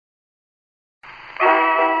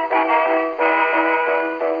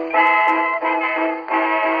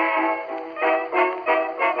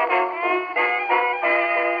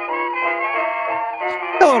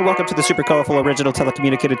welcome to the super colorful original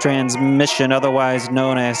telecommunicated transmission, otherwise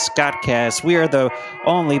known as Scottcast. We are the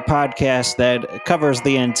only podcast that covers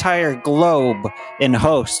the entire globe in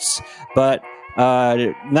hosts, but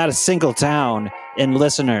not a single town in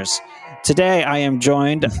listeners. Today, I am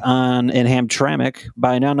joined in Hamtramck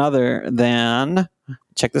by none other than,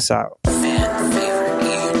 check this out. Fan favorite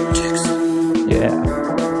Ian Dixon. Yeah.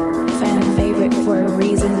 Fan favorite for a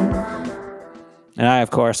reason. And I,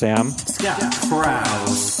 of course, am Scott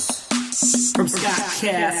Krause from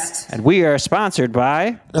Scottcast. And we are sponsored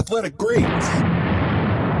by Athletic Greens.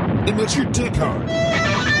 It makes your dick hard.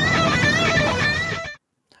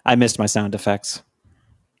 I missed my sound effects.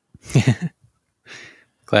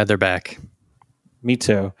 Glad they're back. Me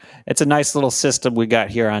too. It's a nice little system we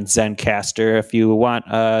got here on Zencastr. If you want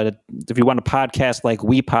a podcast like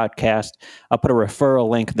we podcast, I'll put a referral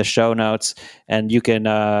link in the show notes, and you can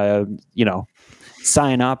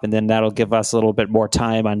sign up, and then that'll give us a little bit more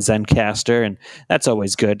time on Zencastr, and that's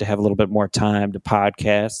always good to have a little bit more time to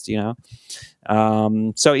podcast.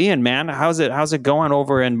 So Ian, man, how's it going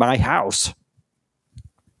over in my house?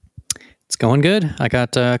 It's going good. I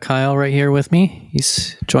got Kyle right here with me.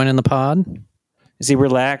 He's joining the pod. Is he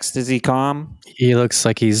relaxed? Is he calm? He looks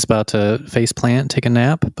like he's about to face plant, take a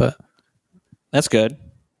nap, but That's good.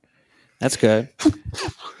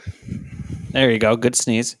 There you go. Good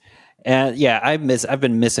sneeze. And yeah, I've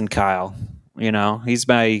been missing Kyle. He's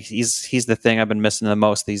the thing I've been missing the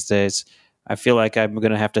most these days. I feel like I'm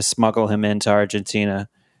going to have to smuggle him into Argentina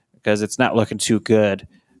because it's not looking too good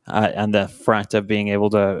on the front of being able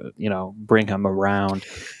to, bring him around,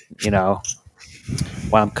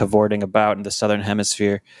 while I'm cavorting about in the Southern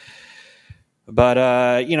Hemisphere. But,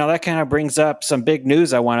 that kind of brings up some big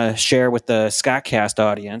news I want to share with the Scottcast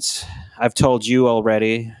audience. I've told you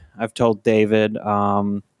already. I've told David.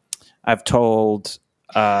 I've told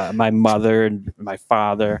my mother and my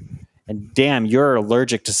father. And damn, you're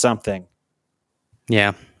allergic to something.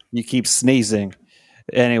 yeah. You keep sneezing.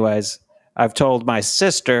 Anyways, I've told my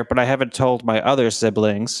sister, but I haven't told my other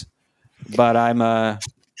siblings. But I'm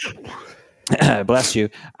bless you.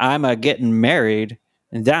 I'm getting married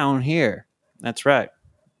down here. That's right.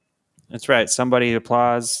 Somebody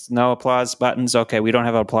applause. No applause buttons. Okay, we don't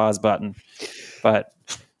have an applause button, but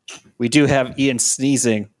we do have Ian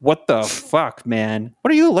sneezing. What the fuck, man?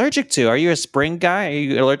 What are you allergic to? Are you a spring guy? Are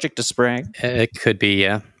you allergic to spring? It could be,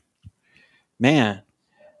 yeah. Man,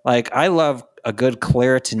 like I love a good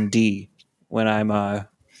Claritin D when I'm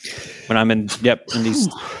in these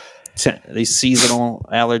seasonal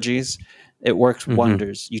allergies. It works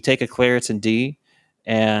wonders. You take a Claritin D,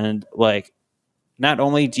 and like, not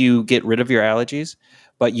only do you get rid of your allergies,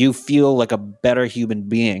 but you feel like a better human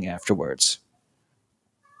being afterwards.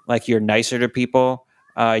 Like you're nicer to people.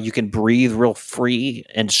 You can breathe real free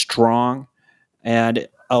and strong, and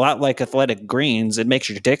a lot like Athletic Greens, it makes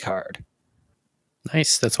your dick hard.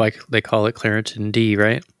 Nice. That's why they call it Claritin D,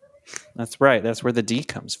 right? That's right. That's where the D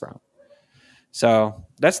comes from. So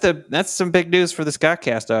that's some big news for the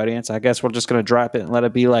Scottcast audience. I guess we're just going to drop it and let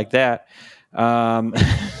it be like that. But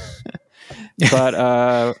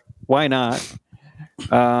why not?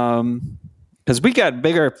 Because we got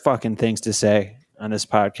bigger fucking things to say on this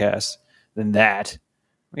podcast than that.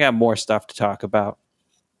 We got more stuff to talk about.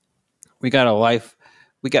 We got a life.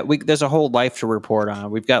 There's a whole life to report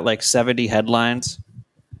on. We've got like 70 headlines,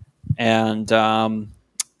 and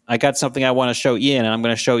I got something I want to show Ian, and I'm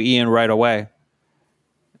going to show Ian right away.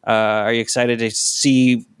 Are you excited to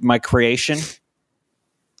see my creation?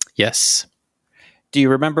 Yes. Do you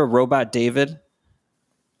remember Robot David?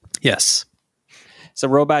 Yes. So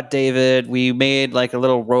Robot David, we made like a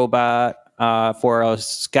little robot for a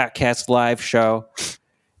Scottcast live show,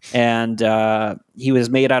 and he was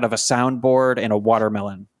made out of a soundboard and a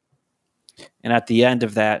watermelon. And at the end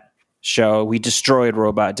of that show, we destroyed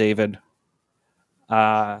Robot David.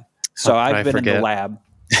 So I've been in the lab.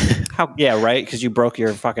 Yeah, right? Because you broke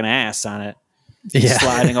your fucking ass on it. Yeah.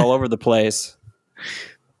 Sliding all over the place.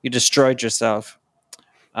 You destroyed yourself.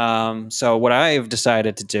 So what I've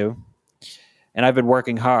decided to do, and I've been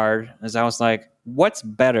working hard, is I was like, what's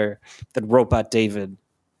better than Robot David?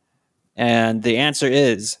 And the answer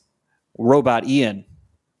is Robot Ian.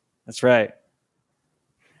 That's right.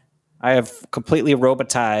 I have completely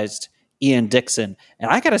robotized Ian Dixon. And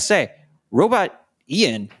I got to say, Robot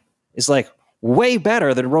Ian is like way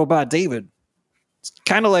better than Robot David. It's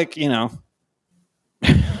kind of like, Oh,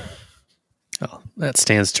 that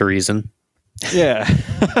stands to reason. Yeah.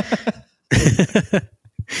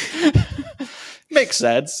 Makes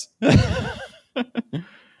sense.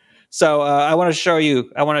 So I want to show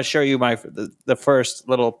you the first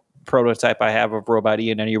little prototype I have of Robot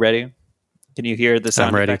Ian. Are you ready? Can you hear the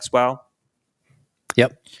sound ready. effects well?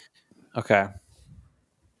 Yep. Okay.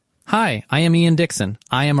 Hi, I am Ian Dixon.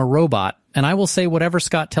 I am a robot, and I will say whatever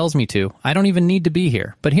Scott tells me to. I don't even need to be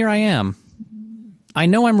here, but here I am. I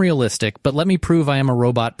know I'm realistic, but let me prove I am a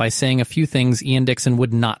robot by saying a few things Ian Dixon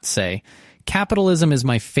would not say. Capitalism is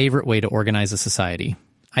my favorite way to organize a society.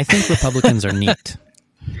 I think Republicans are neat.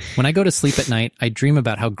 When I go to sleep at night, I dream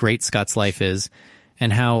about how great Scott's life is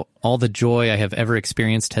and how all the joy I have ever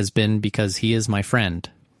experienced has been because he is my friend.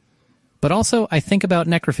 But also, I think about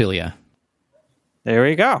necrophilia. There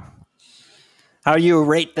we go. How do you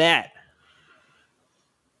rate that?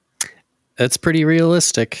 It's pretty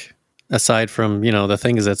realistic, aside from, the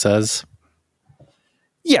things it says.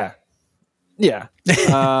 Yeah. That's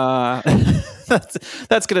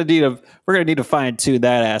gonna we're gonna need to fine tune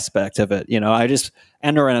that aspect of it. I just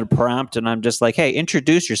enter in a prompt and I'm just like, hey,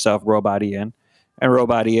 introduce yourself, Robot Ian. And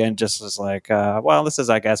Robot Ian just is like, well, this is,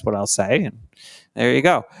 I guess, what I'll say. And there you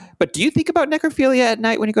go. But do you think about necrophilia at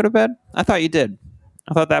night when you go to bed? I thought you did.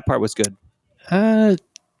 I thought that part was good.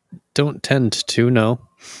 Don't tend to, no.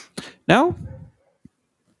 No?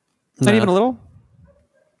 Not even a little?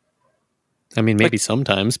 I mean, maybe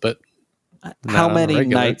sometimes, but how not many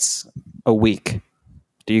regular. nights a week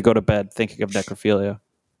do you go to bed thinking of necrophilia?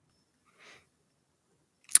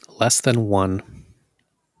 Less than one.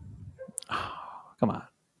 Come on.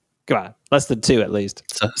 Less than 2 at least.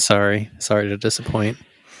 Sorry to disappoint.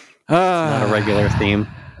 Not a regular theme.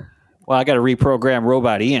 Well, I got to reprogram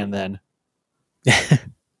Robot Ian then.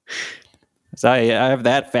 So I have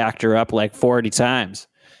that factor up like 40 times.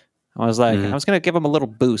 I was like, I was going to give him a little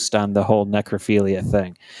boost on the whole necrophilia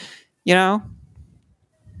thing.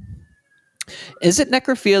 Is it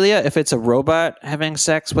necrophilia if it's a robot having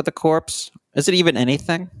sex with a corpse? Is it even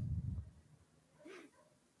anything?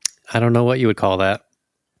 I don't know what you would call that.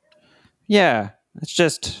 Yeah, it's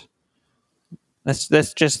just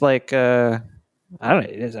that's just like I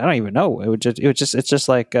don't even know. It's just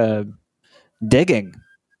like digging.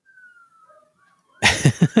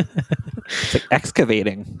 It's like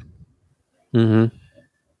excavating. Mm-hmm.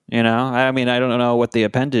 I mean, I don't know what the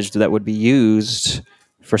appendage that would be used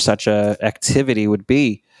for such a activity would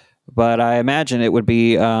be, but I imagine it would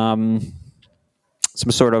be some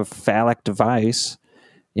sort of phallic device.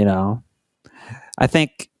 I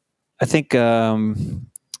think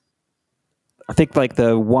like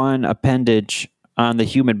the one appendage on the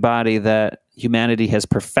human body that humanity has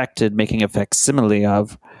perfected making a facsimile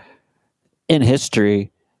of in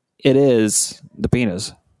history, it is the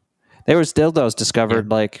penis. There was dildos discovered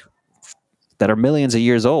that are millions of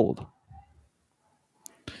years old.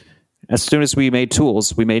 As soon as we made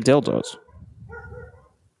tools, we made dildos.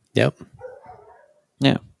 Yep.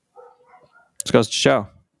 Yeah. This goes to show,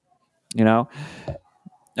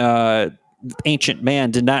 ancient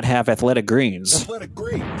man did not have athletic greens. Athletic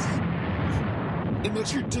greens. It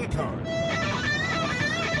makes your dick hard.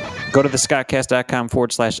 Go to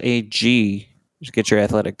thescottcast.com/AG to get your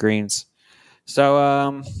athletic greens.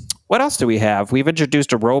 So, what else do we have? We've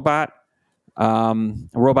introduced a robot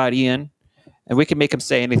Ian, and we can make him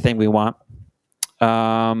say anything we want.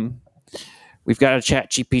 We've got a Chat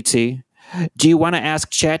GPT. Do you want to ask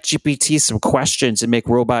Chat GPT some questions and make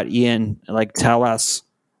Robot Ian tell us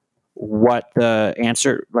what the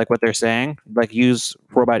answer, what they're saying? Use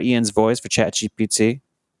Robot Ian's voice for Chat GPT?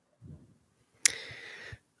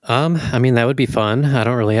 I mean, that would be fun. I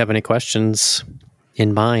don't really have any questions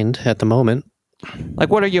in mind at the moment.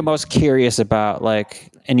 What are you most curious about,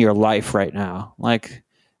 in your life right now?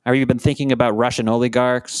 Have you been thinking about Russian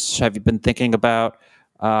oligarchs? Have you been thinking about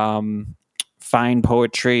fine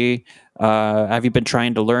poetry? Have you been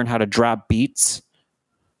trying to learn how to drop beats?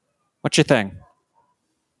 What's your thing?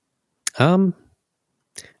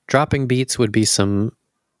 Dropping beats would be some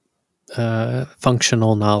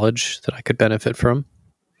functional knowledge that I could benefit from.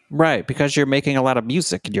 Right, because you're making a lot of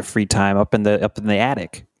music in your free time up in the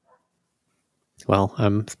attic. Well,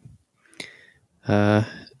 I'm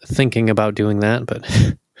thinking about doing that, but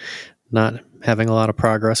not having a lot of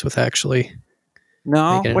progress with actually.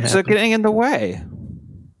 No, what's getting in the way?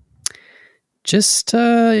 Just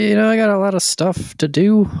I got a lot of stuff to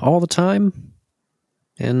do all the time,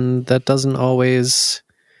 and that doesn't always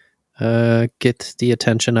get the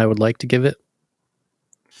attention I would like to give it.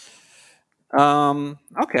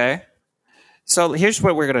 Okay. So here's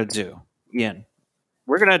what we're gonna do, Ian.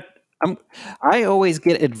 I always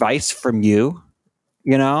get advice from you.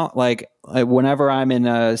 Whenever I'm in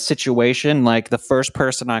a situation, the first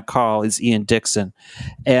person I call is Ian Dixon,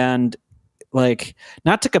 and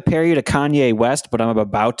not to compare you to Kanye West, but I'm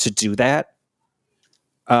about to do that.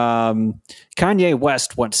 Kanye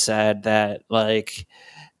West once said that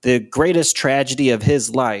the greatest tragedy of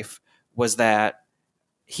his life was that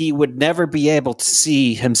he would never be able to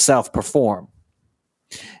see himself perform.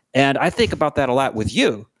 And I think about that a lot with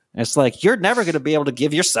you. It's like, you're never going to be able to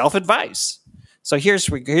give yourself advice. So here's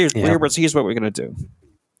what we're going to do.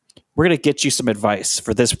 We're going to get you some advice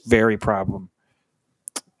for this very problem.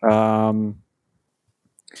 We're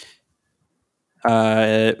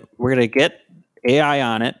going to get AI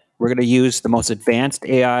on it. We're going to use the most advanced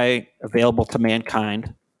AI available to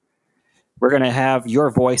mankind. We're going to have your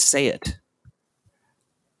voice say it.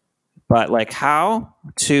 But like, how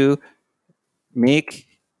to make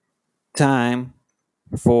time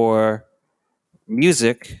for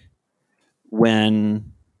music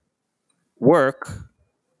when work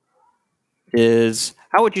is,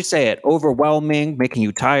 how would you say it? Overwhelming, making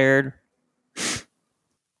you tired?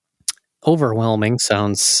 Overwhelming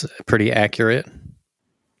sounds pretty accurate.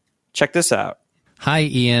 Check this out. Hi,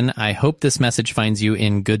 Ian. I hope this message finds you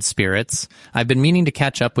in good spirits. I've been meaning to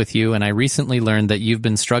catch up with you, and I recently learned that you've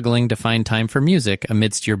been struggling to find time for music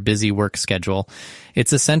amidst your busy work schedule.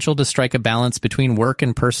 It's essential to strike a balance between work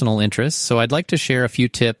and personal interests, so I'd like to share a few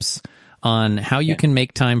tips on how you can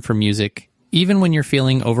make time for music, even when you're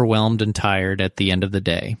feeling overwhelmed and tired at the end of the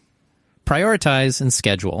day. Prioritize and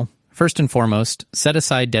schedule. First and foremost, set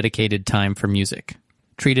aside dedicated time for music.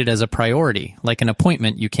 Treat it as a priority, like an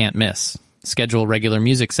appointment you can't miss. Schedule regular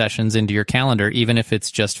music sessions into your calendar, even if it's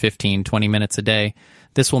just 15-20 minutes a day.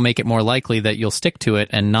 This will make it more likely that you'll stick to it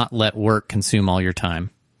and not let work consume all your time.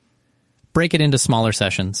 Break it into smaller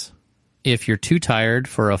sessions. If you're too tired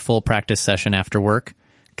for a full practice session after work,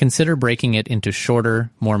 consider breaking it into shorter,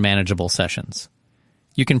 more manageable sessions.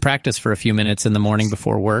 You can practice for a few minutes in the morning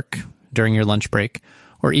before work, during your lunch break,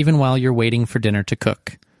 or even while you're waiting for dinner to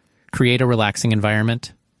cook. Create a relaxing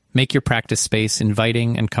environment. Make your practice space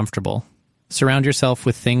inviting and comfortable. Surround yourself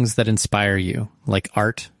with things that inspire you, like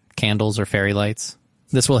art, candles, or fairy lights.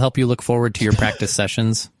 This will help you look forward to your practice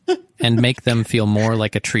sessions and make them feel more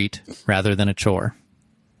like a treat rather than a chore.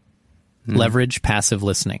 Leverage passive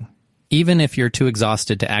listening. Even if you're too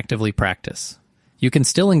exhausted to actively practice, you can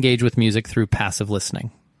still engage with music through passive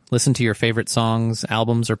listening. Listen to your favorite songs,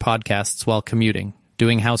 albums, or podcasts while commuting,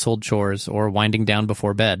 doing household chores, or winding down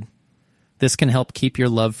before bed. This can help keep your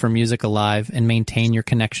love for music alive and maintain your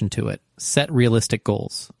connection to it. Set realistic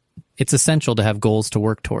goals. It's essential to have goals to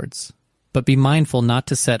work towards, but be mindful not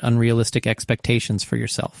to set unrealistic expectations for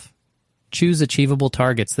yourself. Choose achievable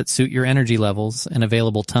targets that suit your energy levels and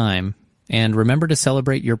available time, and remember to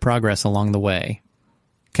celebrate your progress along the way.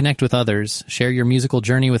 Connect with others, share your musical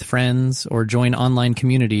journey with friends, or join online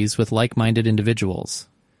communities with like-minded individuals.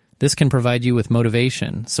 This can provide you with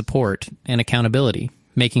motivation, support, and accountability,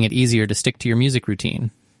 making it easier to stick to your music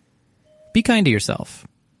routine. Be kind to yourself.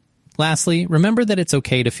 Lastly, remember that it's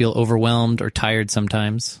okay to feel overwhelmed or tired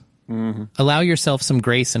sometimes. Allow yourself some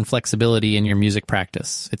grace and flexibility in your music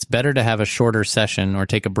practice. It's better to have a shorter session or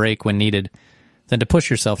take a break when needed than to push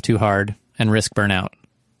yourself too hard and risk burnout.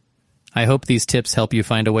 I hope these tips help you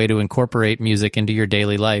find a way to incorporate music into your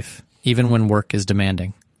daily life, even when work is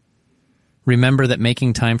demanding. Remember that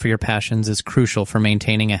making time for your passions is crucial for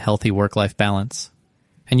maintaining a healthy work-life balance,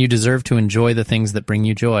 and you deserve to enjoy the things that bring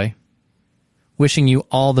you joy. Wishing you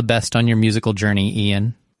all the best on your musical journey,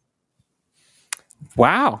 Ian.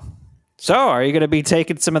 Wow. So, are you going to be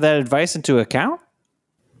taking some of that advice into account?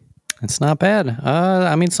 It's not bad.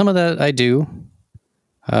 I mean, some of that I do.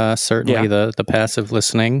 Certainly the passive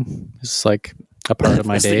listening is like a part of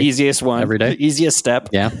my It's day. the easiest one. Every day. The easiest step.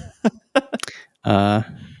 Yeah.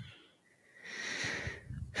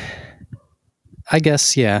 I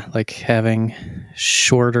guess, yeah, like having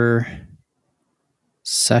shorter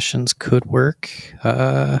sessions could work.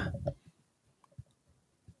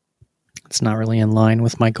 It's not really in line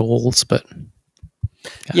with my goals, but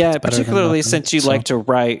Yeah, it's better than particularly nothing, since you so. like to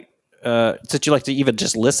write, since you like to even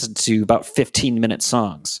just listen to about 15-minute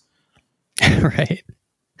songs. Right.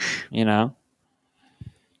 You know?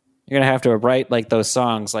 You're going to have to write like those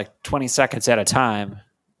songs like 20 seconds at a time,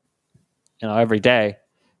 every day.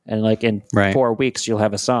 And like in 4 weeks, you'll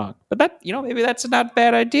have a song. But that, maybe that's not a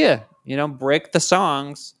bad idea. Break the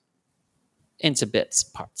songs into bits,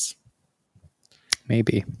 parts.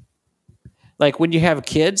 Maybe. Like when you have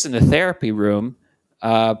kids in the therapy room,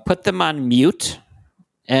 put them on mute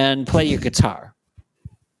and play your guitar.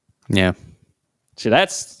 Yeah. See,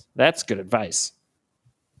 that's good advice.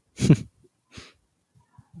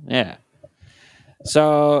 Yeah.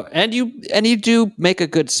 So, and you do make a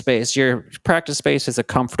good space. Your practice space is a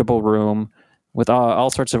comfortable room with all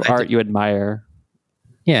sorts of art you admire.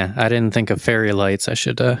 Yeah, I didn't think of fairy lights. I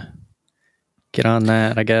should get on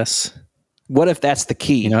that, I guess. What if that's the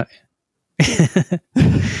key?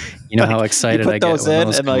 You know how excited I get when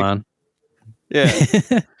those come on. Yeah,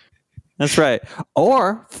 that's right.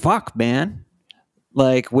 Or fuck, man.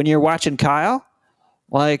 Like when you're watching Kyle,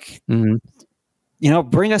 like bring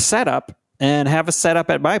a setup and have a setup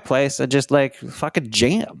at my place and just like fucking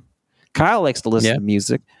jam. Kyle likes to listen to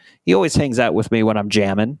music. He always hangs out with me when I'm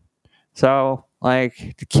jamming. So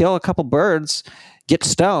like to kill a couple birds, get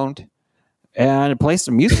stoned, and play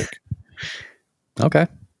some music. Okay.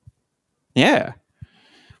 Yeah.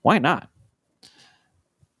 Why not?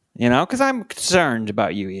 Because I'm concerned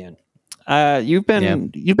about you, Ian. You've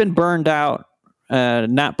been burned out,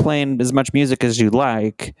 not playing as much music as you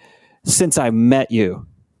like since I met you.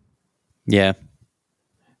 Yeah.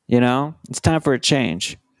 It's time for a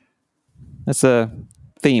change. That's a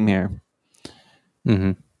theme here.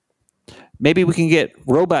 Mm-hmm. Maybe we can get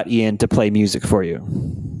Robot Ian to play music for you.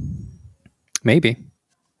 Maybe.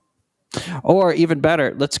 Or even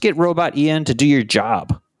better, let's get Robot Ian to do your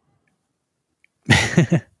job.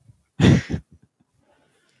 That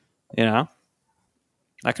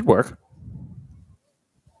could work.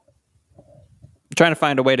 I'm trying to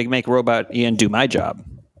find a way to make Robot Ian do my job.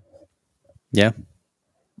 Yeah.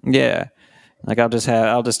 Yeah. Like I'll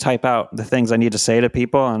just type out the things I need to say to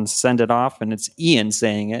people and send it off, and it's Ian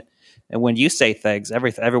saying it. And when you say things,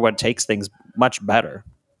 everyone takes things much better.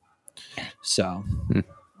 So I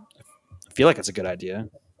feel like it's a good idea.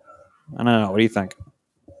 I don't know. What do you think?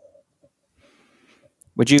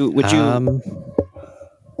 Would you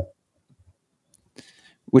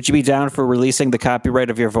be down for releasing the copyright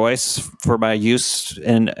of your voice for my use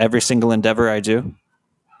in every single endeavor I do?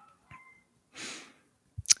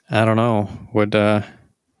 I don't know. Would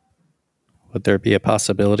there be a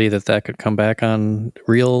possibility that could come back on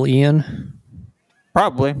real Ian?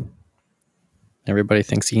 Probably. Everybody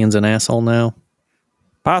thinks Ian's an asshole now.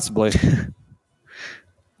 Possibly.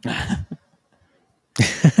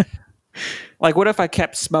 Like, what if I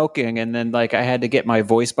kept smoking and then, like, I had to get my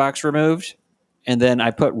voice box removed, and then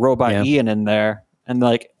I put Robot Ian in there, and,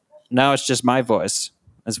 like, now it's just my voice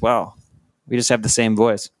as well. We just have the same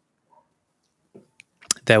voice.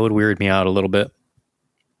 That would weird me out a little bit.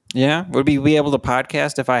 Yeah? Would we be able to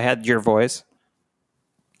podcast if I had your voice?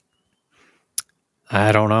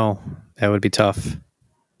 I don't know. That would be tough.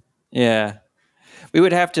 Yeah. We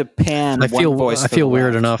would have to pan one voice. I feel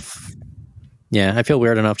weird enough. Yeah, I feel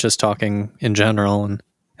weird enough just talking in general, and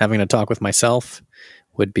having to talk with myself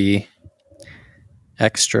would be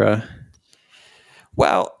extra.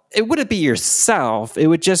 Well, it wouldn't be yourself. It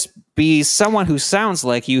would just be someone who sounds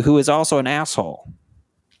like you who is also an asshole.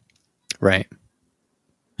 Right.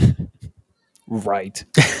 Right.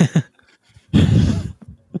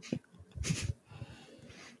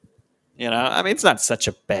 I mean, it's not such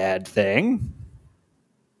a bad thing.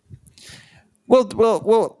 We'll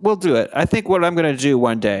do it. I think what I'm going to do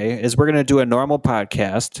one day is we're going to do a normal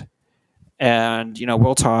podcast, and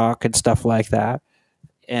we'll talk and stuff like that.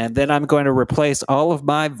 And then I'm going to replace all of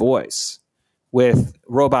my voice with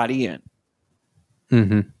Robot Ian.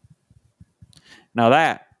 Mm-hmm. Now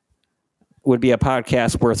that would be a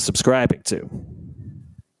podcast worth subscribing to.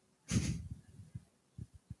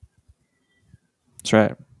 That's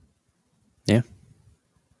right. Yeah.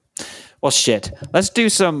 Well, shit. Let's do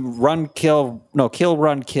some kill,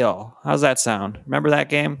 run, kill. How's that sound? Remember that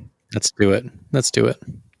game? Let's do it.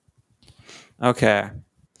 Okay.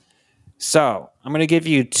 So, I'm going to give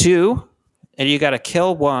you 2, and you got to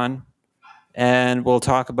kill one, and we'll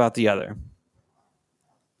talk about the other.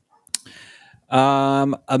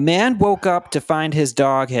 A man woke up to find his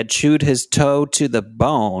dog had chewed his toe to the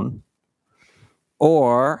bone.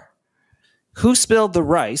 Or, who spilled the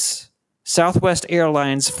rice? Southwest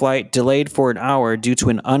Airlines flight delayed for an hour due to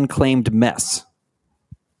an unclaimed mess.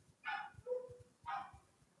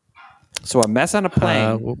 So a mess on a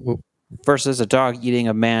plane versus a dog eating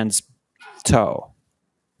a man's toe.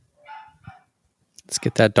 Let's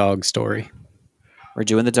get that dog story. We're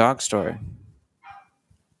doing the dog story.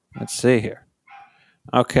 Let's see here.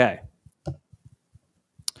 Okay.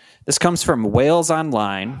 This comes from Wales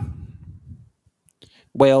Online.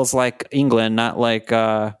 Wales like England, not like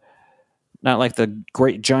the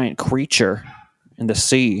great giant creature in the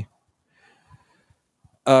sea.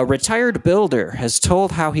 A retired builder has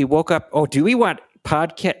told how he woke up. Oh, do we want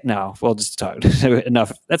podcast? No, we'll just talk.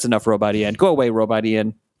 Enough. That's enough, Robot Ian. Go away, Robot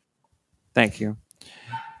Ian. Thank you.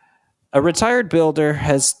 A retired builder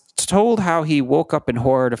has told how he woke up in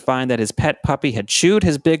horror to find that his pet puppy had chewed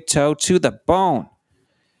his big toe to the bone.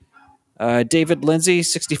 David Lindsay,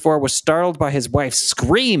 64, was startled by his wife's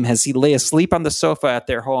scream as he lay asleep on the sofa at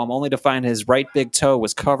their home, only to find his right big toe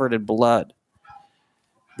was covered in blood.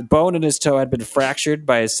 The bone in his toe had been fractured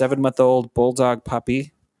by a 7-month-old bulldog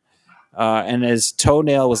puppy, and his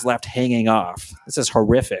toenail was left hanging off. This is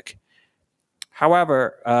horrific.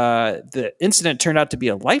 However, the incident turned out to be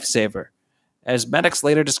a lifesaver, as medics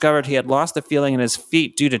later discovered he had lost the feeling in his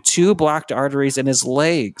feet due to 2 blocked arteries in his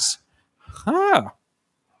legs. Huh.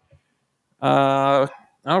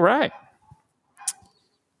 All right.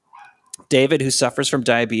 David, who suffers from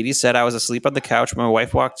diabetes, said, I was asleep on the couch when my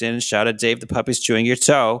wife walked in and shouted, Dave, the puppy's chewing your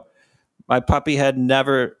toe. My puppy had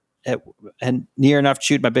near enough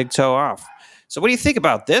chewed my big toe off. So what do you think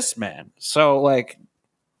about this, man? So, like,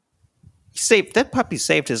 that puppy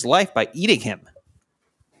saved his life by eating him.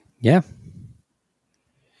 Yeah.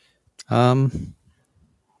 Trying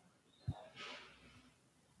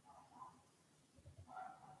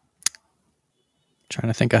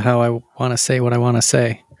to think of how I want to say what I want to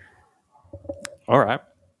say. All right.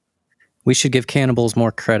 We should give cannibals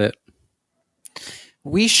more credit.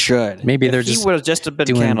 We should. Maybe if they're he just would have just been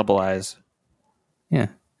cannibalized. Yeah.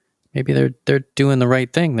 Maybe they're doing the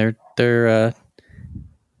right thing. They're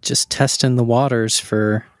just testing the waters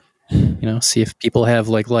for, see if people have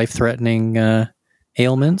like life-threatening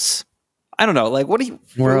ailments. I don't know. Like, what are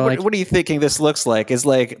you thinking this looks like? Is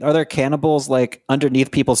like, are there cannibals like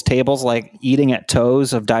underneath people's tables, like eating at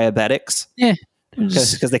toes of diabetics? Yeah,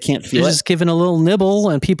 because they can't feel they're it. Just giving a little nibble,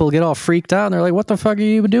 and people get all freaked out, and they're like, "What the fuck are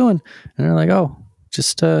you doing?" And they're like, "Oh,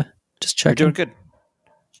 just checking." You're doing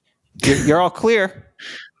good. You're all clear.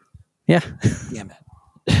 Yeah. Damn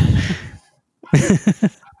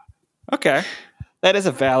it. Okay, that is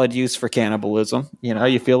a valid use for cannibalism.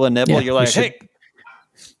 You feel a nibble, you're like, hey.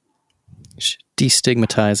 Should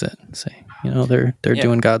destigmatize it. Say, they're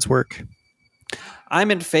doing God's work.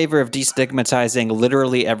 I'm in favor of destigmatizing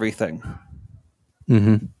literally everything.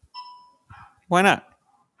 Mm-hmm. Why not?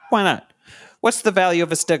 What's the value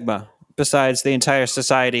of a stigma besides the entire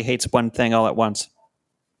society hates one thing all at once?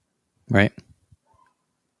 Right.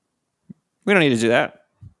 We don't need to do that.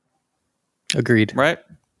 Agreed. Right?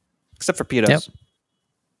 Except for pedos. Yep.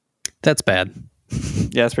 That's bad.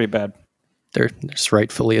 Yeah, that's pretty bad. There's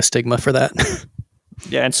rightfully a stigma for that.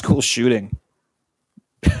 Yeah, and school shooting.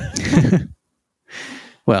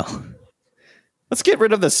 Well, let's get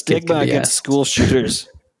rid of the stigma against school shooters.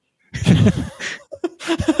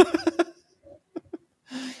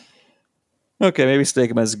 Okay, maybe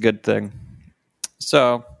stigma is a good thing.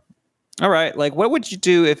 So, all right, like, what would you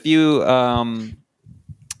do if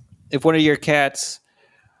if one of your cats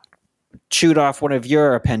chewed off one of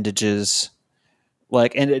your appendages?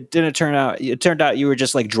 Like, and it turned out you were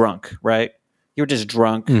just like drunk, right? You were just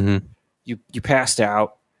drunk. Mm-hmm. You passed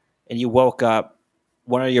out and you woke up.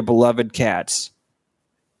 One of your beloved cats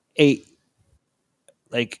ate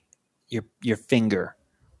like your finger.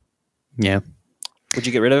 Yeah. Would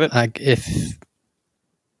you get rid of it?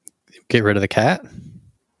 Get rid of the cat?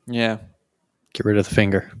 Yeah. Get rid of the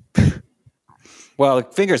finger. Well, the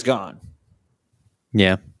finger's gone.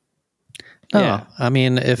 Yeah. No, Yeah. I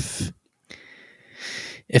mean, if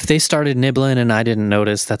they started nibbling and I didn't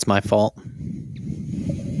notice, that's my fault.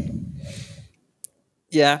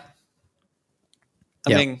 Yeah. I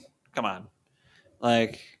Yep. mean, come on.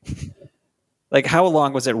 Like how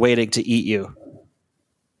long was it waiting to eat you?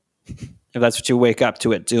 If that's what you wake up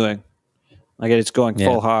to it doing. Like, it's going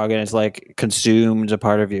full hog and it's like consumed a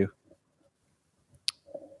part of you.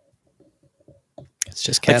 It's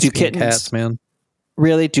just cats Like, being cats, man.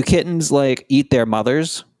 Really? Do kittens like eat their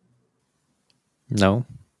mothers? No.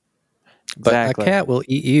 But Exactly. a cat will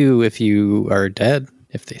eat you if you are dead,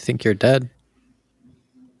 if they think you're dead.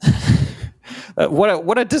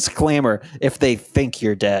 What a disclaimer if they think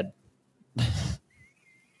you're dead.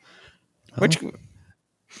 Which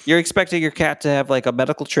you're expecting your cat to have like a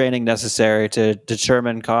medical training necessary to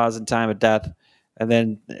determine cause and time of death, and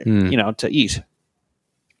then to eat.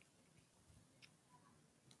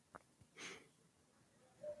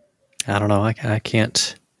 I don't know. I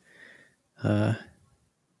can't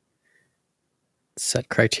set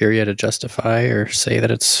criteria to justify or say that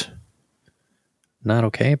it's not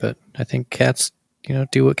okay, but I think cats,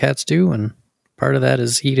 do what cats do, and part of that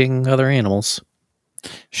is eating other animals.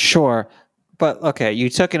 Sure. But okay,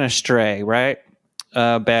 you took in a stray, right?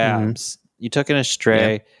 Babs. You took in a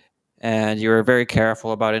stray and you were very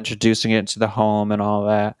careful about introducing it into the home and all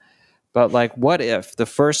that. But like, what if the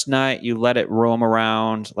first night you let it roam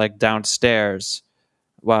around like downstairs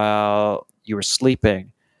while you were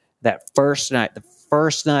sleeping? That first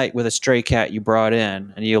night with a stray cat you brought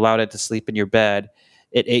in and you allowed it to sleep in your bed,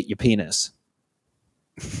 it ate your penis.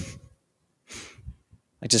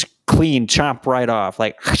 Like, just clean, chomp right off,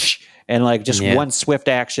 like, and like just one swift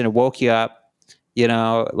action, it woke you up,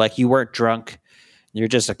 like you weren't drunk, You're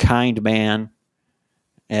just a kind man,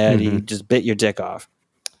 and he just bit your dick off.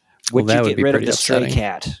 Would that you would get be rid of pretty the stray upsetting.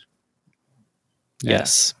 cat?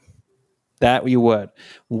 Yes. That you would.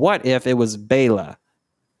 What if it was Bela?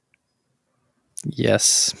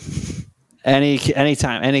 Yes.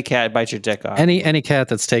 Anytime any cat bites your dick off. Any cat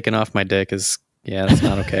that's taken off my dick is that's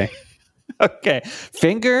not okay. Okay.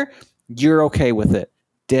 Finger, you're okay with it.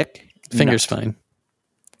 Dick, Finger's not. fine.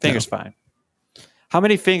 Finger's fine. How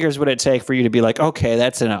many fingers would it take for you to be like, okay,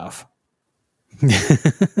 that's enough?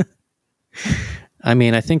 I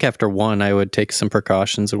mean, I think after one, I would take some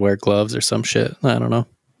precautions and wear gloves or some shit. I don't know.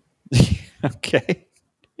 Okay.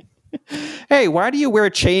 Hey, why do you wear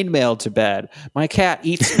chainmail to bed? My cat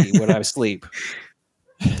eats me when I sleep.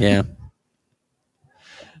 Yeah.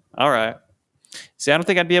 All right. See, I don't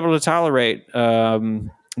think I'd be able to tolerate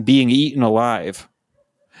being eaten alive.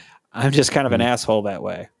 I'm just kind of an asshole that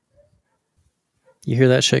way. You hear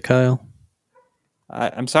that shit, Kyle?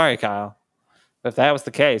 I'm sorry, Kyle. But if that was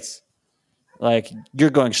the case, like,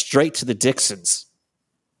 you're going straight to the Dixons.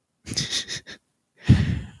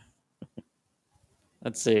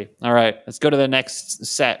 Let's see. All right. Let's go to the next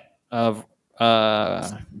set of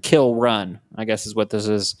kill run, I guess is what this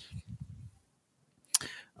is.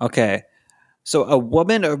 Okay. So a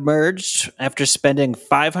woman emerged after spending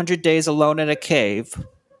 500 days alone in a cave,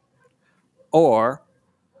 or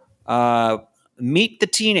meet the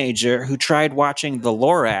teenager who tried watching The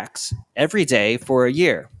Lorax every day for a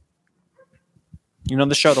year. You know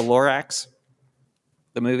the show The Lorax?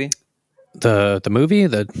 The movie? The movie?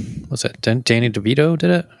 Was it Danny DeVito did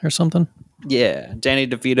it or something? Yeah. Danny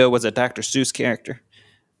DeVito was a Dr. Seuss character.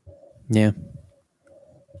 Yeah.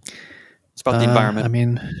 It's about the environment. I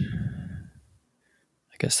mean,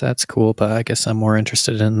 I guess that's cool, but I guess I'm more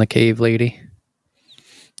interested in the cave lady.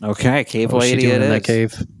 Okay, cave What was she lady doing it in is. that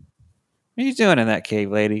cave? What are you doing in that cave,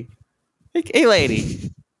 lady? Hey,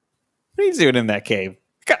 lady. What are you doing in that cave?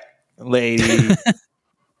 Lady.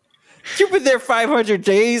 You've been there 500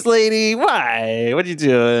 days, lady. Why? What are you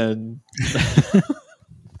doing?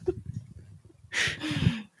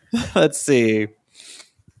 Let's see.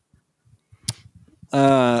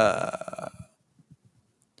 A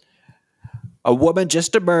woman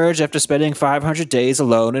just emerged after spending 500 days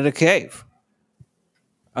alone in a cave.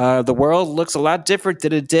 The world looks a lot different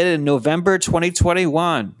than it did in November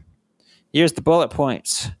 2021. Here's the bullet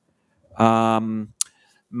points.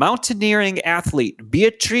 Mountaineering athlete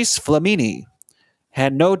Beatriz Flamini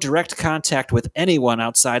had no direct contact with anyone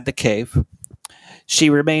outside the cave. She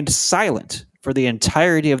remained silent for the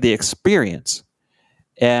entirety of the experience,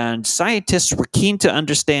 and scientists were keen to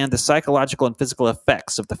understand the psychological and physical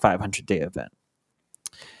effects of the 500-day event.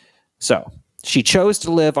 So, she chose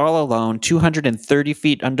to live all alone 230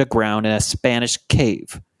 feet underground in a Spanish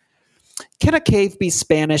cave. Can a cave be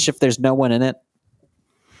Spanish if there's no one in it?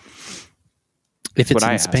 If it's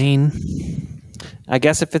in Spain. I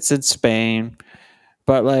guess if it's in Spain.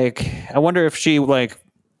 But, like, I wonder if she, like...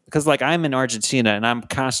 Because, like, I'm in Argentina, and I'm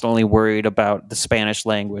constantly worried about the Spanish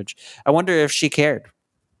language. I wonder if she cared.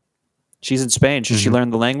 She's in Spain. Should she learn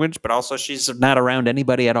the language? But also, she's not around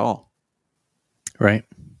anybody at all. Right.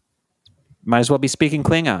 Might as well be speaking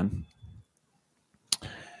Klingon.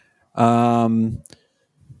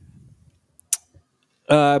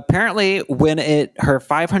 Apparently, when her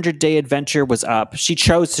 500-day adventure was up, she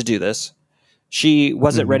chose to do this. She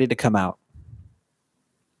wasn't ready to come out.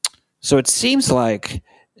 So it seems like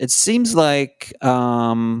she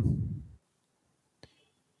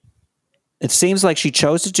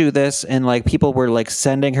chose to do this, and like people were like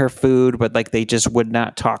sending her food, but like they just would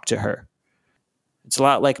not talk to her. It's a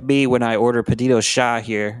lot like me when I order Pedido Sha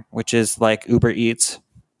here, which is like Uber Eats.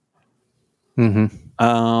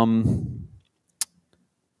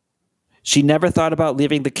 She never thought about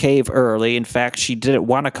leaving the cave early. In fact, she didn't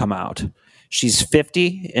want to come out. She's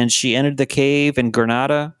 50, and she entered the cave in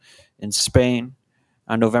Granada, in Spain,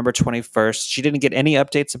 on November 21st. She didn't get any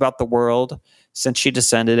updates about the world since she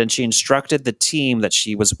descended, and she instructed the team that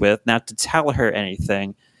she was with not to tell her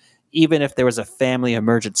anything, even if there was a family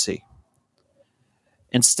emergency.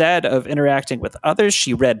 Instead of interacting with others,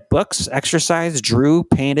 she read books, exercised, drew,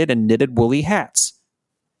 painted, and knitted woolly hats.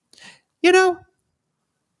 You know,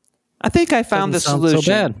 I think I found the solution.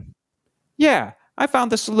 So bad. Yeah, I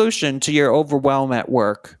found the solution to your overwhelm at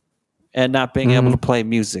work and not being able to play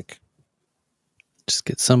music. Just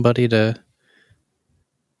get somebody to,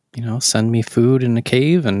 send me food in a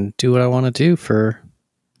cave and do what I want to do for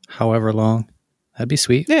however long. That'd be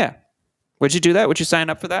sweet. Yeah. Would you do that? Would you sign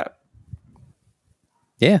up for that?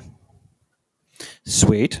 Yeah.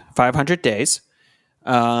 Sweet. 500 days.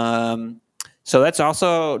 So that's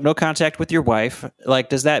also no contact with your wife. Like,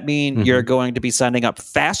 does that mean you're going to be signing up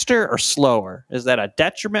faster or slower? Is that a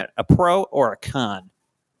detriment, a pro, or a con?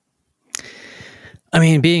 I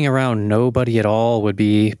mean, being around nobody at all would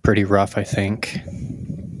be pretty rough, I think.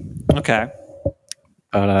 Okay.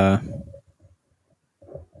 But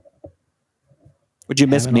Would you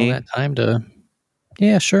miss having all me? that time to...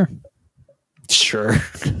 Yeah, sure. Sure.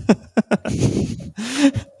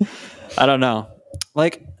 I don't know.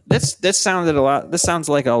 Like this sounded a lot. This sounds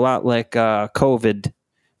like a lot like COVID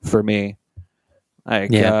for me.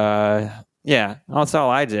 Like yeah. That's all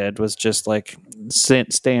I did was just like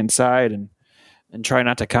stay inside and try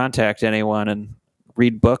not to contact anyone and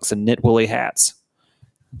read books and knit woolly hats.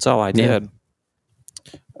 That's all I did.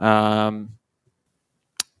 Let's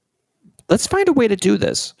find a way to do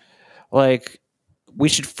this. Like, we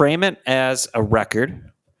should frame it as a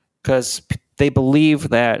record because they believe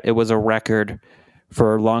that it was a record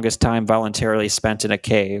for longest time voluntarily spent in a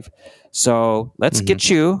cave. So let's get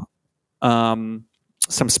you some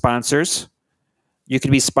sponsors. You can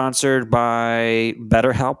be sponsored by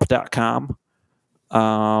BetterHelp.com.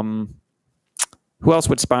 Who else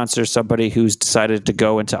would sponsor somebody who's decided to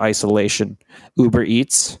go into isolation? Uber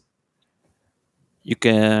Eats. You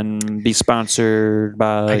can be sponsored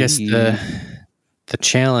by... I guess the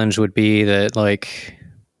challenge would be that, like,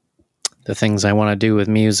 the things I want to do with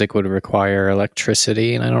music would require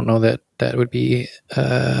electricity, and I don't know that that would be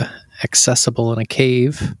accessible in a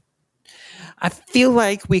cave. I feel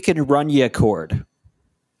like we can run you a cord.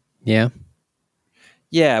 Yeah?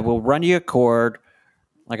 Yeah, we'll run you a cord,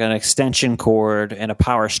 like an extension cord and a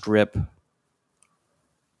power strip.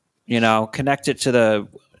 You know, connect it to the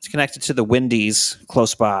Wendy's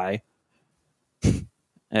close by.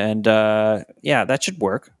 And yeah, that should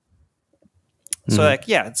work. So like,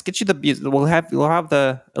 yeah, let's get you we'll have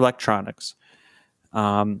the electronics.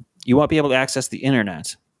 You won't be able to access the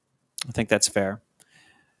internet. I think that's fair.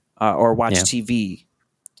 Or watch TV.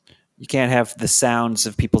 You can't have the sounds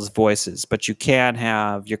of people's voices, but you can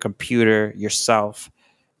have your computer, yourself,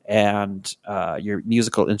 and your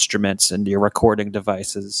musical instruments and your recording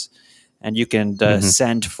devices. And you can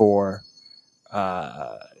send for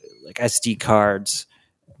like SD cards,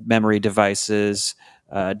 memory devices,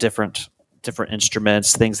 different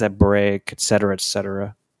instruments, things that break, et cetera, et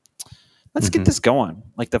cetera. Let's get this going.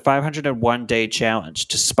 Like the 501 day challenge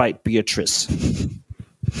to spite Beatriz.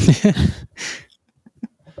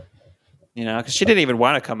 You know, because she didn't even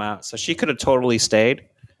want to come out, so she could have totally stayed.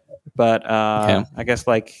 But I guess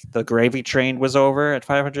like the gravy train was over at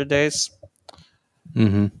 500 days.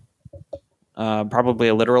 Probably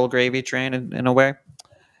a literal gravy train in a way.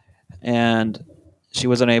 And she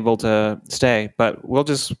wasn't able to stay. But we'll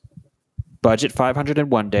just budget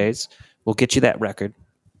 501 days. We'll get you that record.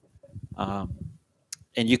 And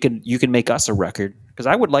you can make us a record, because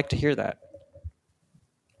I would like to hear that.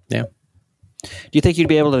 Yeah. Do you think you'd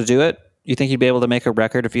be able to do it? You think you'd be able to make a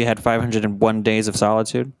record if you had 501 days of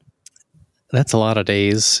solitude? That's a lot of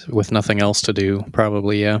days with nothing else to do.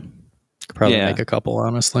 Probably, yeah. Could probably make a couple,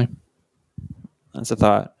 honestly. That's a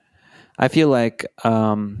thought. I feel like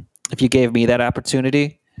if you gave me that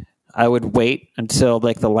opportunity, I would wait until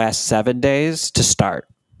like the last 7 days to start.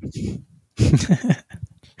 I'd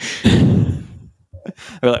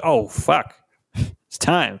be like, oh, fuck. It's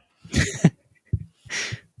time.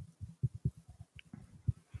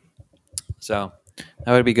 So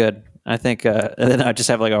that would be good. I think, and then I'd just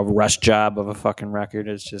have like a rush job of a fucking record.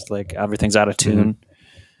 It's just like everything's out of tune.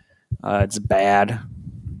 It's bad.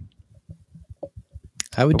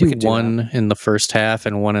 I would do one in the first half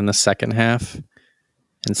and one in the second half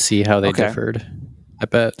and see how they differed. I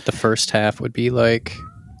bet the first half would be like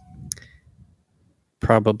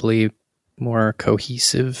probably more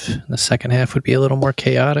cohesive. The second half would be a little more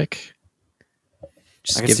chaotic.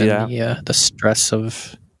 Just given the stress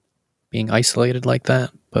of being isolated like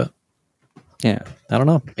that. But yeah, I don't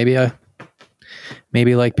know.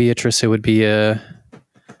 Maybe like Beatrice, it would be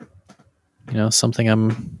something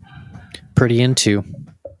I'm pretty into.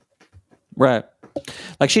 Right.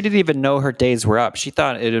 Like she didn't even know her days were up. She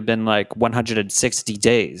thought it had been like 160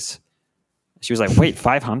 days. She was like, wait,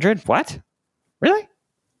 500? What? Really?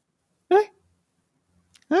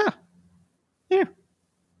 Ah. Yeah.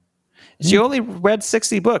 She only read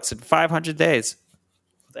 60 books in 500 days.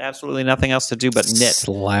 With absolutely nothing else to do but knit.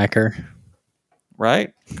 Slacker.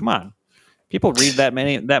 Right? Come on. People read that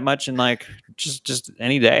much in like just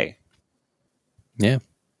any day. Yeah.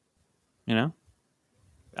 You know?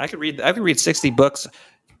 I could read 60 books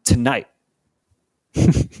tonight.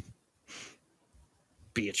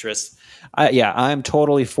 Beatrice. I'm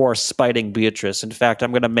totally for spiting Beatrice. In fact,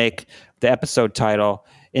 I'm going to make the episode title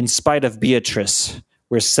In Spite of Beatriz,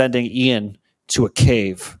 we're sending Ian to a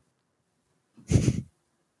cave.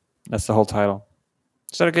 That's the whole title.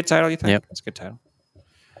 Is that a good title, you think? Yep. That's a good title.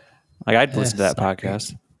 Like, I'd listen to that it's not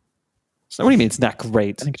podcast. So what do you mean it's not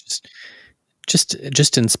great? I think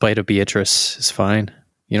just in spite of Beatrice is fine.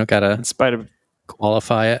 You don't gotta In spite of,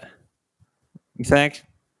 qualify it. you think?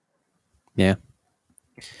 Yeah.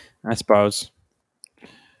 I suppose.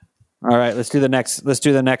 All right, let's do the next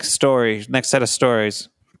story. Next set of stories.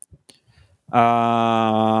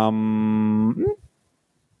 Oh,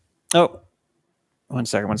 one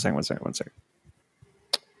second.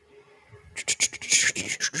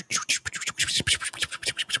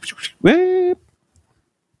 Whip.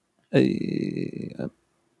 There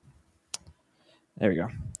we go.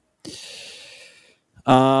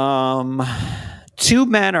 Two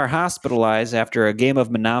men are hospitalized after a game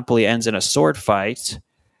of Monopoly ends in a sword fight.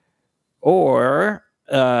 Or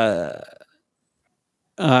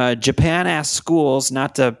Japan asked schools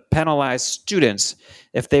not to penalize students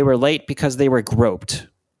if they were late because they were groped.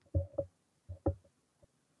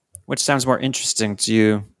 Which sounds more interesting to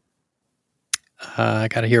you? I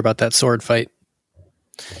got to hear about that sword fight.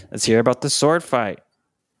 Let's hear about the sword fight.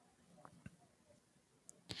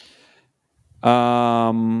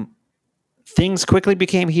 Things quickly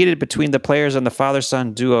became heated between the players and the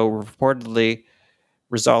father-son duo, reportedly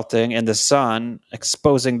resulting in the son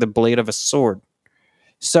exposing the blade of a sword.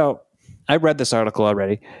 So, I read this article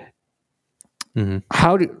already.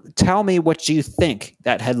 Mm-hmm. Tell me what you think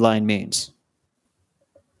that headline means.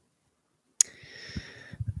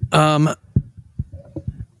 Well,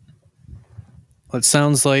 it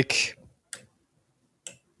sounds like,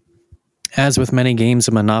 as with many games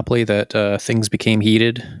of Monopoly, that things became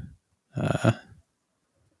heated.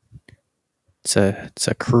 It's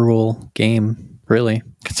a cruel game, really.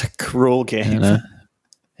 It's a cruel game. And,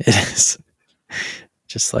 it is.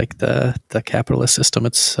 Just like the capitalist system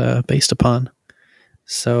it's based upon.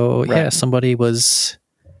 So, Right. yeah, somebody was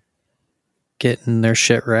getting their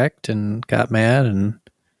shit wrecked and got mad and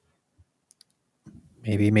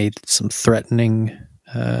maybe made some threatening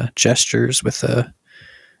gestures with a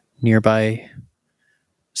nearby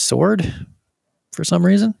sword for some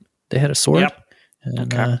reason. They had a sword. Yep. And,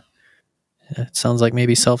 Okay. it sounds like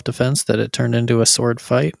maybe self-defense that it turned into a sword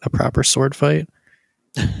fight, a proper sword fight.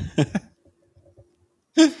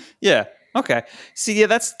 Yeah. Okay. See, yeah,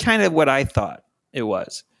 that's kind of what I thought it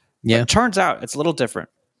was. Yeah. But it turns out it's a little different.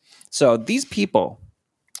 So these people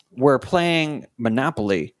were playing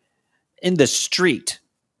Monopoly in the street.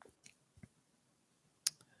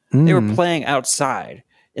 They were playing outside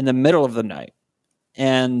in the middle of the night.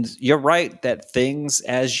 And you're right that things,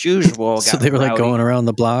 as usual, got So they were like rowdy. going around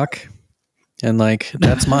the block and like,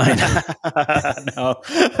 that's mine. No,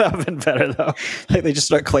 that would have been better though. Like they just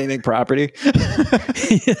start claiming property,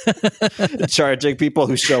 charging people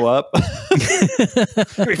who show up.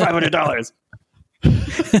 Give me $500.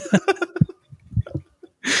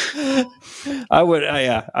 I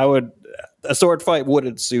would. A sword fight would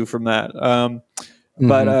ensue from that.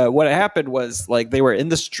 But what happened was like they were in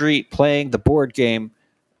the street playing the board game,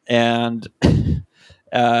 and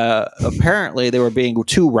apparently they were being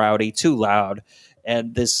too rowdy, too loud,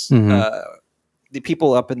 and this the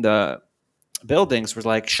people up in the buildings were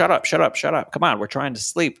like, "Shut up! Shut up! Shut up! Come on, we're trying to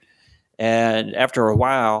sleep." And after a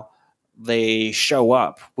while, they show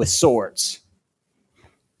up with swords,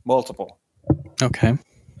 multiple. Okay.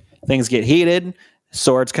 Things get heated.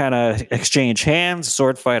 Swords kind of exchange hands.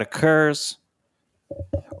 Sword fight occurs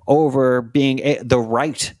over being the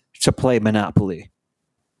right to play Monopoly.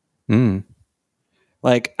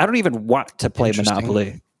 Like, I don't even want to play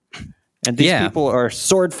Monopoly. And these people are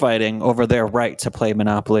sword fighting over their right to play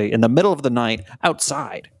Monopoly in the middle of the night,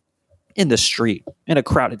 outside, in the street, in a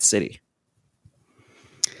crowded city.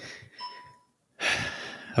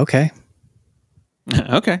 Okay.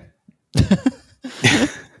 Okay.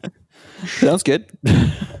 Sounds good.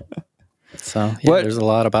 So there's a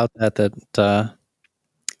lot about that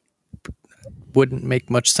wouldn't make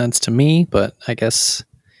much sense to me, but I guess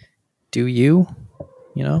do you?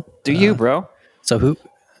 You know? Do you, bro? So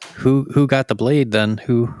who got the blade then?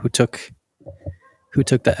 Who took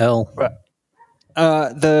the L?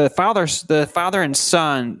 The father and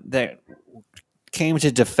son that came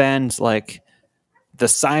to defend like the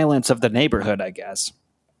silence of the neighborhood, I guess,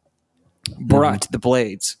 brought the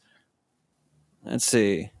blades. Let's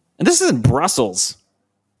see. And this is in Brussels.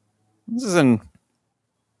 This is in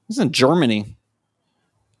Germany.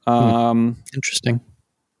 Interesting.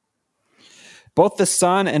 Both the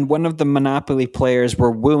son and one of the Monopoly players were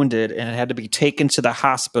wounded and had to be taken to the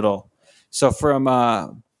hospital. So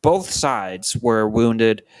from both sides were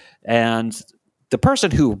wounded, and the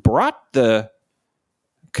person who brought the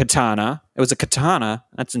katana, it was a katana,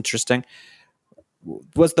 that's interesting,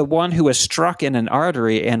 was the one who was struck in an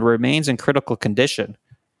artery and remains in critical condition.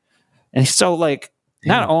 And so, like,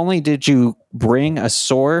 not only did you bring a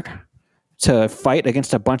sword to fight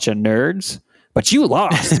against a bunch of nerds, but you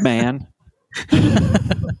lost, man.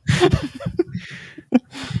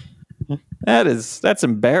 That's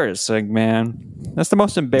embarrassing, man. That's the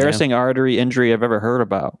most embarrassing artery injury I've ever heard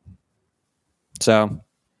about. So,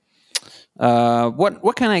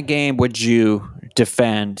 what kind of game would you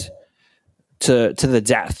defend to the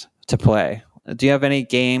death to play? Do you have any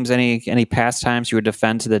games, any pastimes you would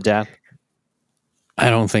defend to the death? I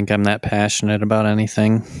don't think I'm that passionate about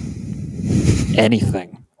anything.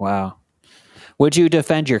 Anything? Wow. Would you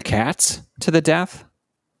defend your cats to the death?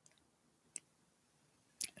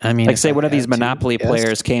 I mean, like, say one of these Monopoly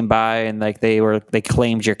players came by and like they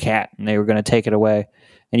claimed your cat and they were going to take it away,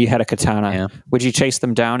 and you had a katana. Yeah. Would you chase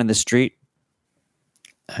them down in the street?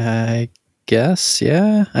 I guess,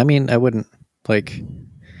 yeah. I mean, I wouldn't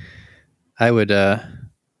I would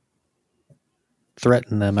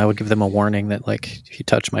threaten them. I would give them a warning that, like, if you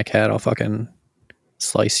touch my cat, I'll fucking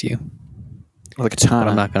slice you. With a katana.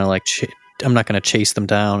 But I'm not gonna I'm not gonna chase them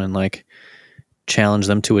down and like challenge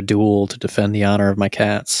them to a duel to defend the honor of my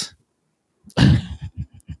cats.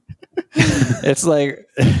 It's like,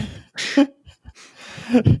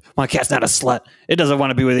 my cat's not a slut. It doesn't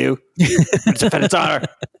want to be with you. It's defend its honor.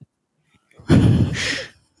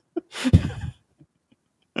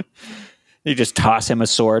 You just toss him a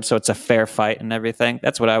sword so it's a fair fight and everything.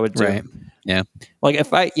 That's what I would do. Right. Yeah. Like,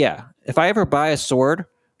 if I ever buy a sword,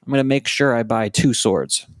 I'm going to make sure I buy 2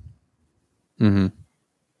 swords. Mm-hmm.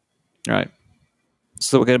 Right.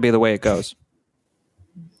 So it's going to be the way it goes.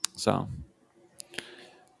 So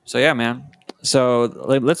yeah, man. So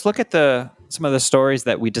let's look at some of the stories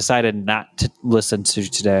that we decided not to listen to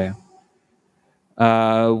today.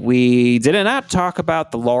 We did not talk about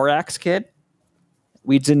the Lorax kid.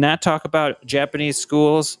 We did not talk about Japanese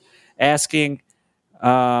schools being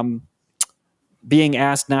asked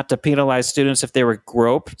not to penalize students if they were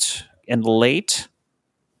groped and late.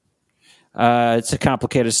 It's a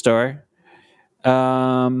complicated story.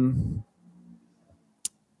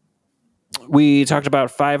 We talked about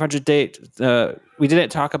 500 date. We didn't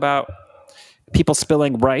talk about people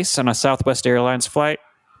spilling rice on a Southwest Airlines flight.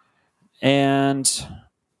 And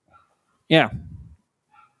yeah.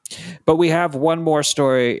 But we have one more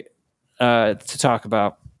story to talk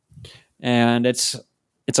about. And it's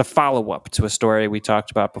a follow-up to a story we talked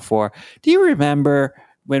about before. Do you remember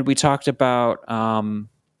when we talked about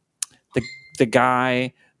the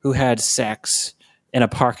guy who had sex in a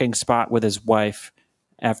parking spot with his wife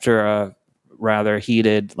after a rather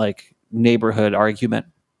heated, like, neighborhood argument?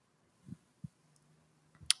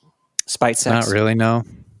 Spite sex. Not really, no.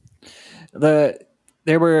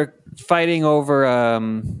 They were fighting over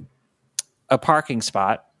a parking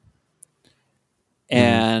spot,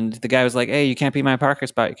 and the guy was like, "Hey, you can't be in my parking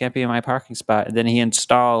spot. You can't be in my parking spot." And then he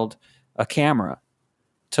installed a camera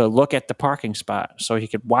to look at the parking spot so he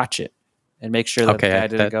could watch it and make sure that the guy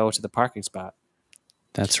didn't go to the parking spot.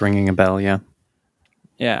 That's ringing a bell, yeah.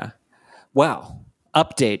 Yeah. Well,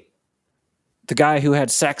 update. The guy who had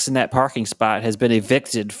sex in that parking spot has been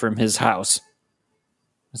evicted from his house,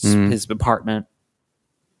 his apartment.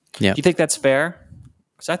 Yeah. Do you think that's fair?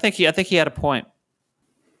 Because I think he had a point.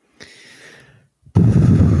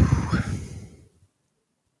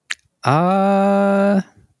 I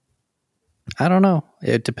don't know.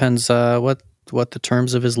 It depends what the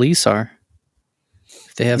terms of his lease are.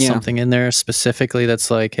 If they have something in there specifically that's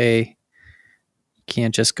like, hey, you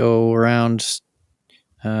can't just go around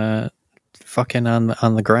fucking on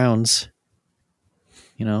the grounds,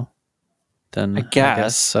 then I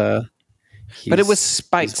guess but it was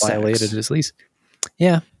spite sex. Violated his lease.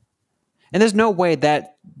 Yeah. And there's no way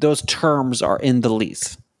that those terms are in the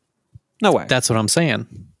lease. No way. That's what I'm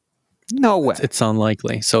saying. No way. It's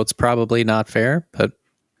unlikely. So it's probably not fair, but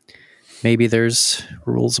maybe there's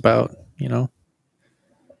rules about,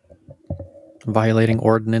 violating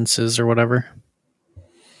ordinances or whatever.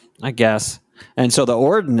 I guess. And so the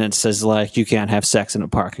ordinance is like, you can't have sex in a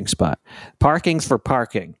parking spot. Parking's for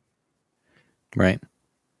parking. Right.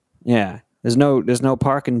 Yeah. There's no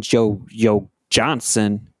parking Joe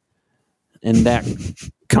Johnson in that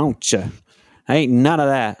culture. Ain't none of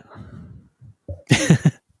that.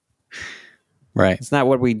 Right. It's not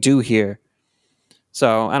what we do here.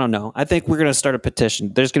 So, I don't know. I think we're going to start a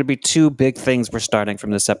petition. There's going to be 2 big things we're starting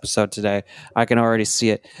from this episode today. I can already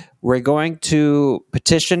see it. We're going to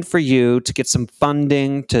petition for you to get some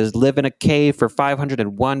funding to live in a cave for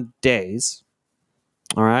 501 days.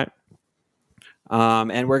 All right?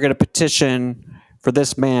 and we're going to petition for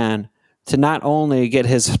this man to not only get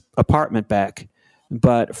his apartment back,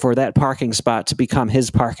 but for that parking spot to become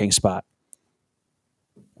his parking spot.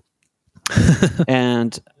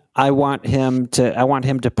 And I want him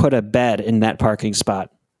to put a bed in that parking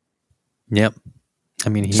spot. Yep. I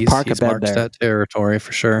mean, he's marked there. That territory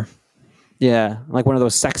for sure. Yeah, like one of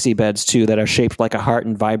those sexy beds too that are shaped like a heart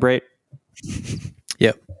and vibrate.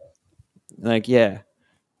 Yep. Like, yeah.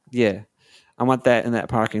 I want that in that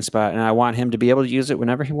parking spot, and I want him to be able to use it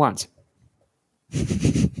whenever he wants.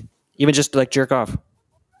 Even just to, like, jerk off.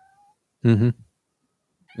 Mm-hmm.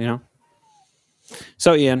 You know?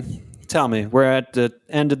 So, Ian, tell me, we're at the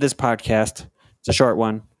end of this podcast. It's a short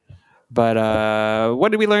one. But what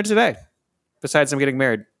did we learn today? Besides him getting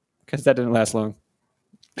married? Because that didn't last long.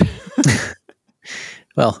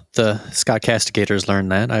 Well, the Scott Castigators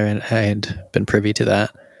learned that. I had been privy to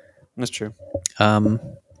that. That's true.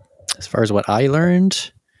 As far as what I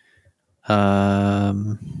learned, I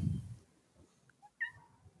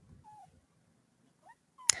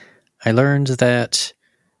learned that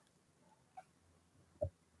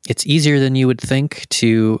it's easier than you would think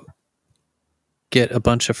to get a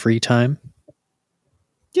bunch of free time.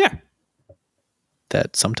 Yeah.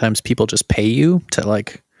 That sometimes people just pay you to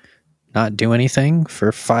like not do anything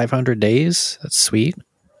for 500 days. That's sweet.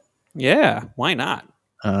 Yeah. Why not?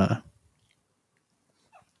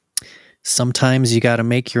 Sometimes you got to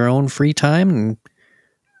make your own free time and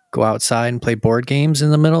go outside and play board games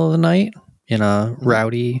in the middle of the night in a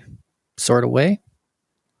rowdy sort of way.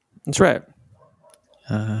 That's right.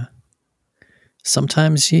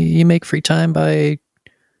 Sometimes you make free time by,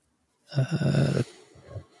 I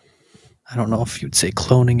don't know if you'd say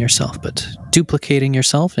cloning yourself, but duplicating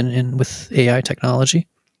yourself in with AI technology.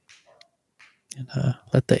 And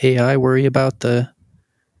let the AI worry about the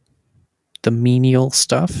menial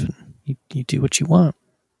stuff. You do what you want.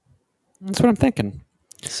 That's what I'm thinking.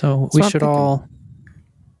 So we should all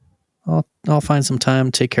find some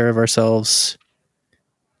time, take care of ourselves,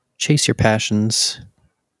 chase your passions.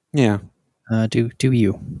 Yeah. Do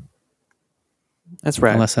you. That's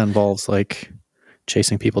right. Unless that involves like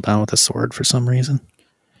chasing people down with a sword for some reason.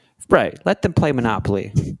 Right. Let them play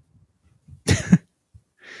Monopoly.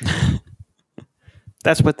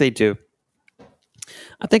 That's what they do.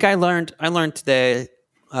 I think I learned today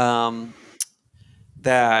that,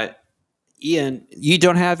 Ian, you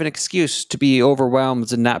don't have an excuse to be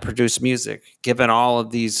overwhelmed and not produce music, given all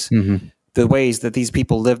of these the ways that these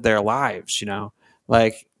people live their lives. You know,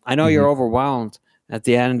 like I know you're overwhelmed at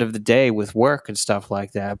the end of the day with work and stuff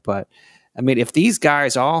like that, but I mean, if these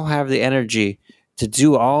guys all have the energy to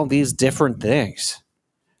do all these different things,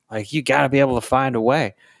 like you got to be able to find a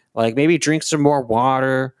way. Like maybe drink some more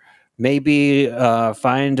water, maybe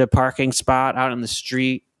find a parking spot out in the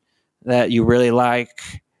street that you really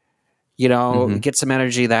like, you know, get some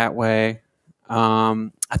energy that way.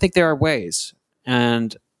 I think there are ways.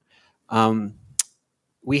 And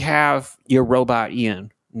we have your robot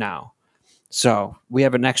Ian now. So we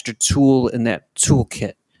have an extra tool in that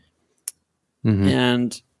toolkit.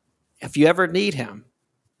 And if you ever need him,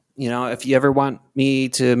 you know, if you ever want me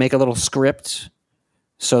to make a little script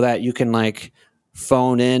so that you can like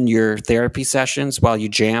phone in your therapy sessions while you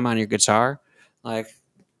jam on your guitar, like,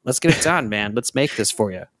 let's get it done, man. Let's make this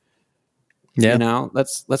for you. Yeah. You know,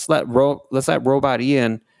 let's let robot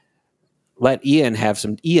Ian let Ian have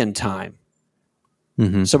some Ian time.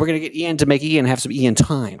 So we're gonna get Ian to make Ian have some Ian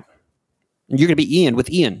time. And you're gonna be Ian with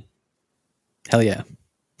Ian. Hell yeah.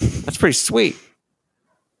 That's pretty sweet.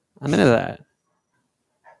 I'm into that.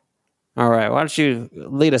 All right, why don't you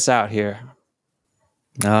lead us out here?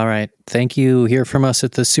 All right. Thank you. Hear from us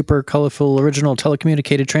at the super colorful original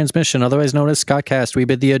telecommunicated transmission, otherwise known as Scottcast. We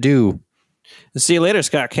bid thee adieu. See you later,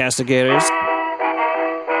 Scott Castigators.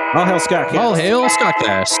 All hail Scottcast. All hail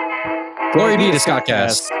Scottcast. Glory be to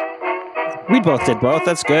Scottcast. We both did both.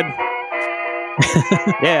 That's good.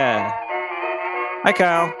 Yeah. Hi,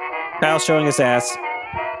 Kyle. Kyle's showing his ass.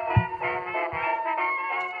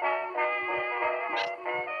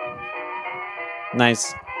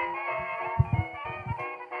 Nice.